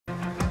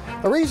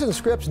A recent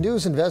Scripps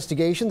news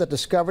investigation that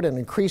discovered an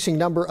increasing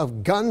number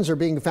of guns are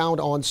being found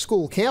on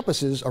school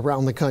campuses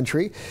around the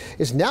country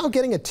is now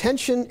getting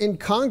attention in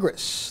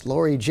Congress.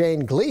 Lori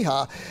Jane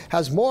Gliha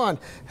has more on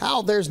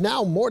how there's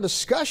now more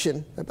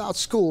discussion about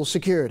school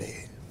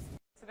security.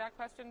 That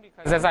question,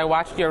 because as I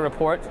watched your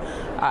report,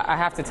 I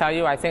have to tell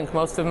you, I think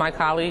most of my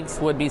colleagues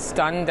would be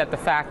stunned at the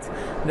fact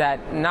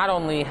that not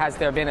only has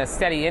there been a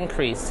steady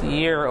increase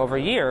year over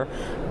year,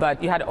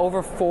 but you had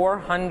over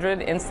 400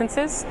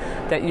 instances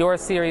that your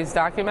series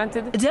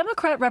documented.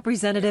 Democrat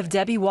Representative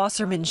Debbie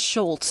Wasserman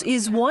Schultz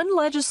is one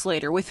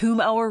legislator with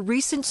whom our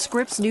recent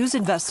Scripps news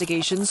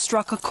investigation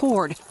struck a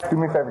chord. Do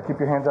me a favor, keep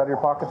your hands out of your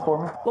pockets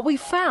for me. What we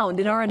found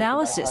in our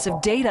analysis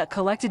of data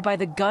collected by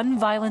the Gun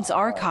Violence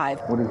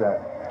Archive. What is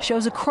that?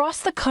 Shows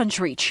across the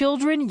country,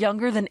 children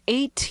younger than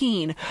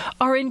 18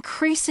 are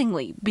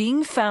increasingly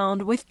being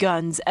found with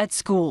guns at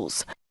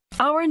schools.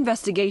 Our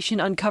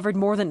investigation uncovered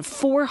more than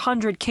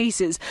 400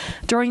 cases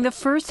during the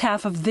first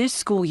half of this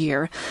school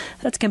year.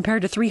 That's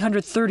compared to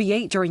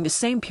 338 during the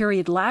same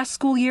period last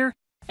school year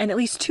and at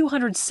least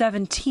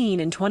 217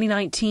 in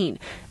 2019,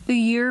 the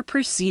year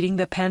preceding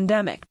the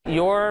pandemic.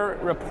 Your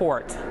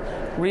report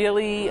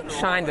really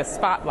shined a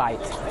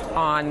spotlight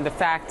on the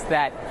fact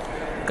that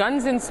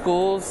guns in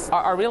schools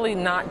are really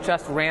not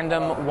just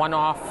random,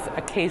 one-off,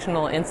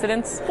 occasional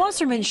incidents.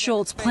 Wasserman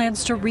Schultz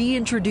plans to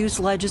reintroduce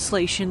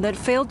legislation that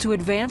failed to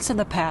advance in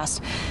the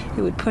past.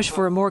 It would push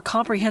for a more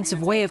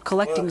comprehensive way of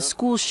collecting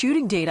school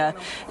shooting data,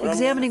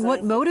 examining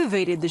what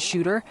motivated the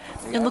shooter,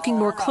 and looking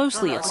more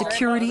closely at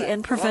security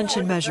and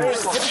prevention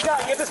measures.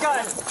 Get this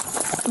guy.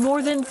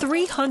 More than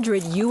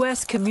 300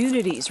 U.S.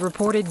 communities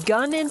reported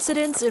gun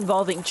incidents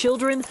involving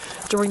children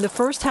during the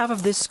first half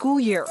of this school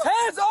year.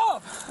 Hands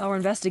off! Our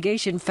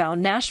investigation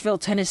found Nashville,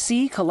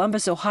 Tennessee,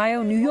 Columbus,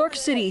 Ohio, New York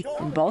City,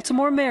 and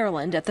Baltimore,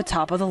 Maryland at the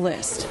top of the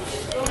list.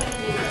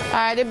 All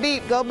right, the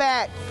beep, go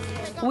back.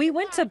 We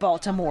went to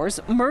Baltimore's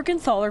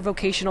Mergenthaler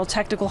Vocational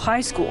Technical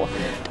High School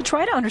to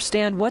try to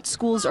understand what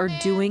schools are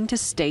doing to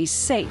stay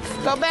safe.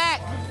 Go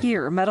back.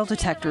 Here, metal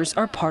detectors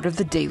are part of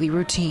the daily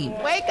routine.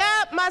 Wake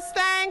up,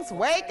 Mustangs,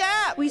 wake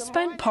up. We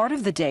spent part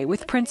of the day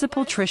with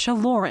Principal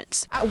Tricia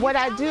Lawrence. What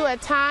I do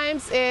at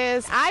times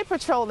is I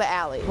patrol the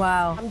alley.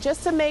 Wow.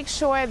 Just to make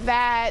sure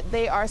that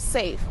they are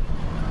safe.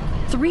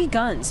 3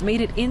 guns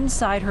made it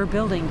inside her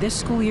building this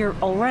school year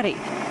already.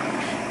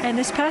 And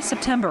this past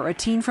September, a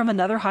teen from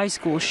another high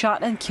school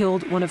shot and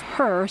killed one of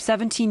her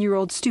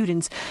 17-year-old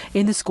students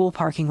in the school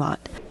parking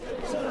lot.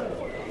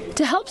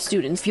 To help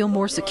students feel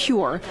more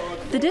secure,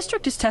 the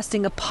district is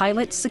testing a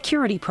pilot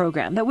security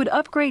program that would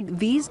upgrade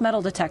these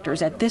metal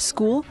detectors at this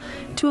school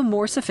to a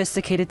more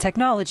sophisticated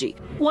technology,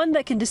 one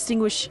that can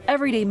distinguish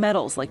everyday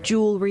metals like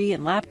jewelry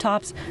and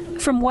laptops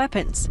from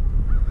weapons.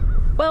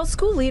 While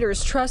school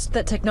leaders trust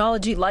that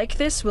technology like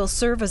this will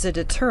serve as a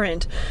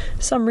deterrent,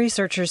 some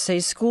researchers say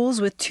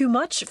schools with too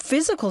much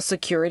physical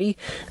security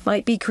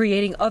might be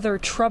creating other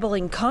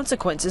troubling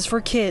consequences for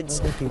kids.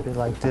 Keep it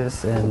like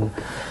this. And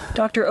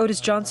Dr.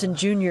 Otis Johnson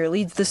Jr.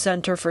 leads the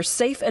Center for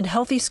Safe and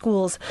Healthy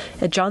Schools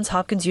at Johns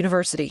Hopkins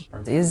University.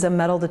 Is a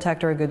metal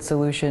detector a good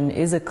solution?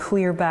 Is a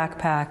clear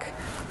backpack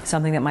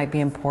something that might be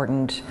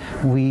important?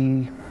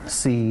 we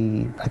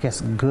see, I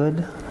guess,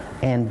 good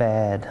and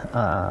bad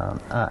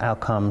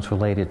outcomes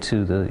related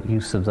to the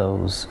use of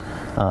those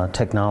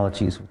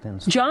technologies within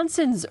schools.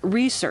 Johnson's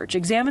research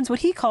examines what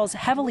he calls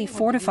heavily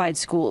fortified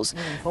schools,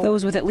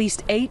 those with at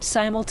least 8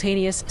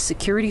 simultaneous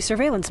security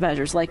surveillance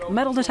measures like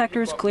metal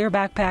detectors, clear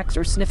backpacks,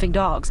 or sniffing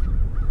dogs.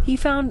 He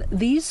found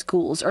these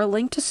schools are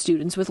linked to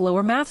students with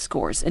lower math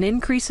scores, an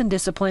increase in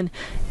discipline,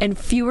 and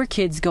fewer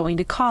kids going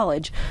to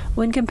college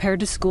when compared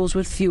to schools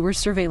with fewer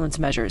surveillance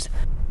measures.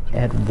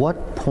 At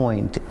what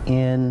point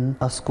in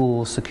a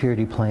school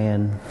security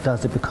plan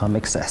does it become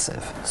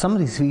excessive? Some of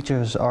these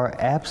features are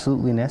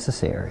absolutely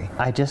necessary.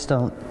 I just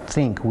don't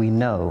think we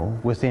know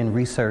within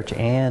research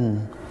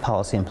and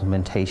policy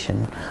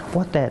implementation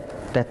what that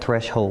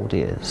threshold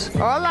is.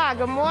 Hola,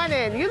 good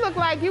morning. You look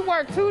like you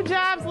worked 2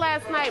 jobs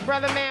last night,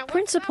 brother man.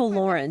 Principal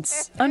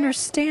Lawrence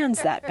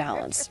understands that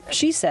balance.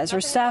 She says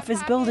her staff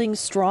is building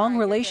strong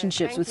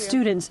relationships with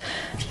students,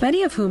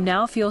 many of whom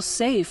now feel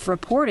safe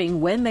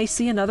reporting when they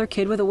see another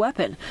kid with a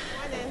weapon.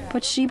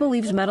 But she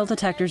believes metal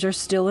detectors are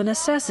still a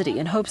necessity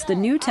and hopes the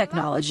new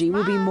technology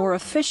will be more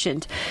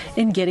efficient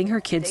in getting her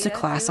kids to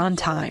class on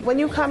time. When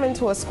you come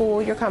into a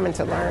school, you're coming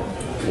to learn.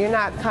 You're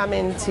not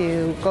coming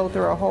to go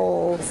through a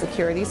whole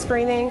security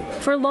screening.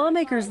 For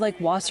lawmakers like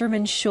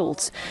Wasserman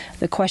Schultz,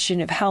 the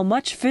question of how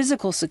much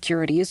physical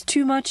security is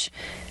too much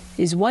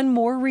is one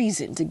more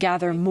reason to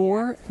gather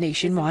more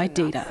nationwide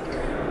data.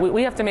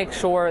 We have to make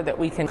sure that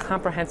we can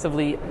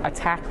comprehensively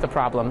attack the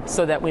problem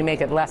so that we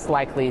make it less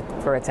likely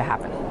for it to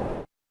happen.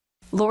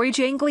 Lori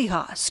Jane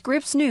Gliha,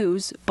 Scripps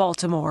News,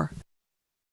 Baltimore.